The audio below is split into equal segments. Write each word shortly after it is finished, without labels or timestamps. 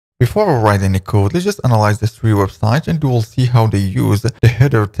Before we write any code, let's just analyze these three websites and we will see how they use the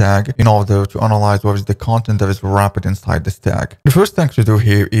header tag in order to analyze what is the content that is wrapped inside this tag. The first thing to do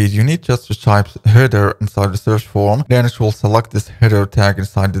here is you need just to type header inside the search form, then it will select this header tag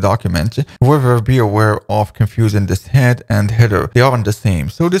inside the document. However, be aware of confusing this head and header. They aren't the same.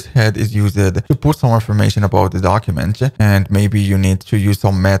 So this head is used to put some information about the document, and maybe you need to use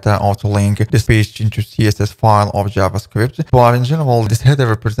some meta or to link this page into CSS file of JavaScript. But in general, this header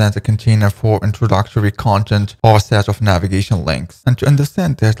represents a container for introductory content or a set of navigation links. And to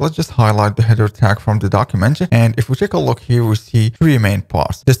understand that, let's just highlight the header tag from the document. And if we take a look here, we see three main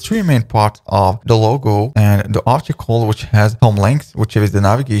parts. There's three main parts of the logo and the article, which has some links, which is the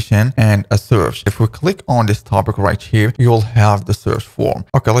navigation and a search. If we click on this topic right here, you'll have the search form.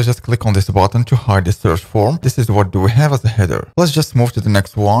 Okay, let's just click on this button to hide the search form. This is what do we have as a header. Let's just move to the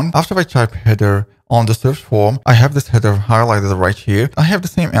next one. After I type header on the search form, I have this header highlighted right here. I have the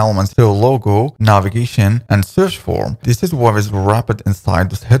same elements, so logo, navigation, and search form. This is what is wrapped inside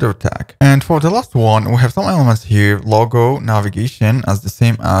this header tag. And for the last one, we have some elements here, logo, navigation, as the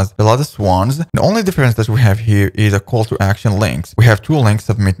same as the latest ones. The only difference that we have here is a call to action links. We have two links,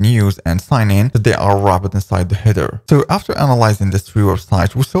 submit news and sign in, that they are wrapped inside the header. So after analyzing these three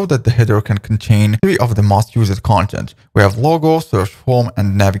websites, we saw that the header can contain three of the most used content. We have logo, search form,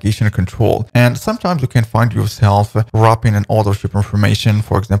 and navigation control. And sometimes you can find yourself wrapping an authorship information,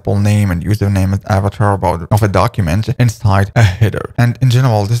 for example, name and username and avatar of a document inside a header. And in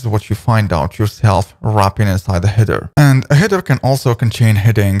general, this is what you find out yourself wrapping inside the header. And a header can also contain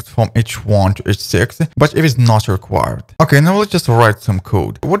headings from H1 to H6, but it is not required. Okay, now let's just write some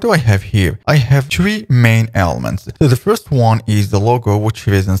code. What do I have here? I have three main elements. So the first one is the logo, which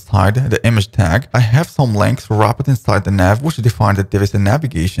is inside the image tag. I have some links wrapped inside the nav, which define that there is a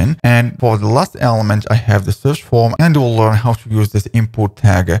navigation. And for the last element, I have the search form, and we'll learn how to use this import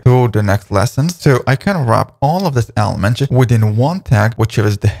tag through the next lessons. So I can wrap all of this element within one tag, which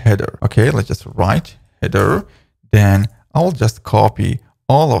is the header. Okay, let's just write header. Then I'll just copy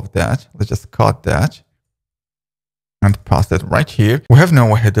all of that. Let's just cut that and pass it right here. We have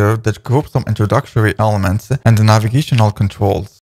now a header that groups some introductory elements and the navigational controls.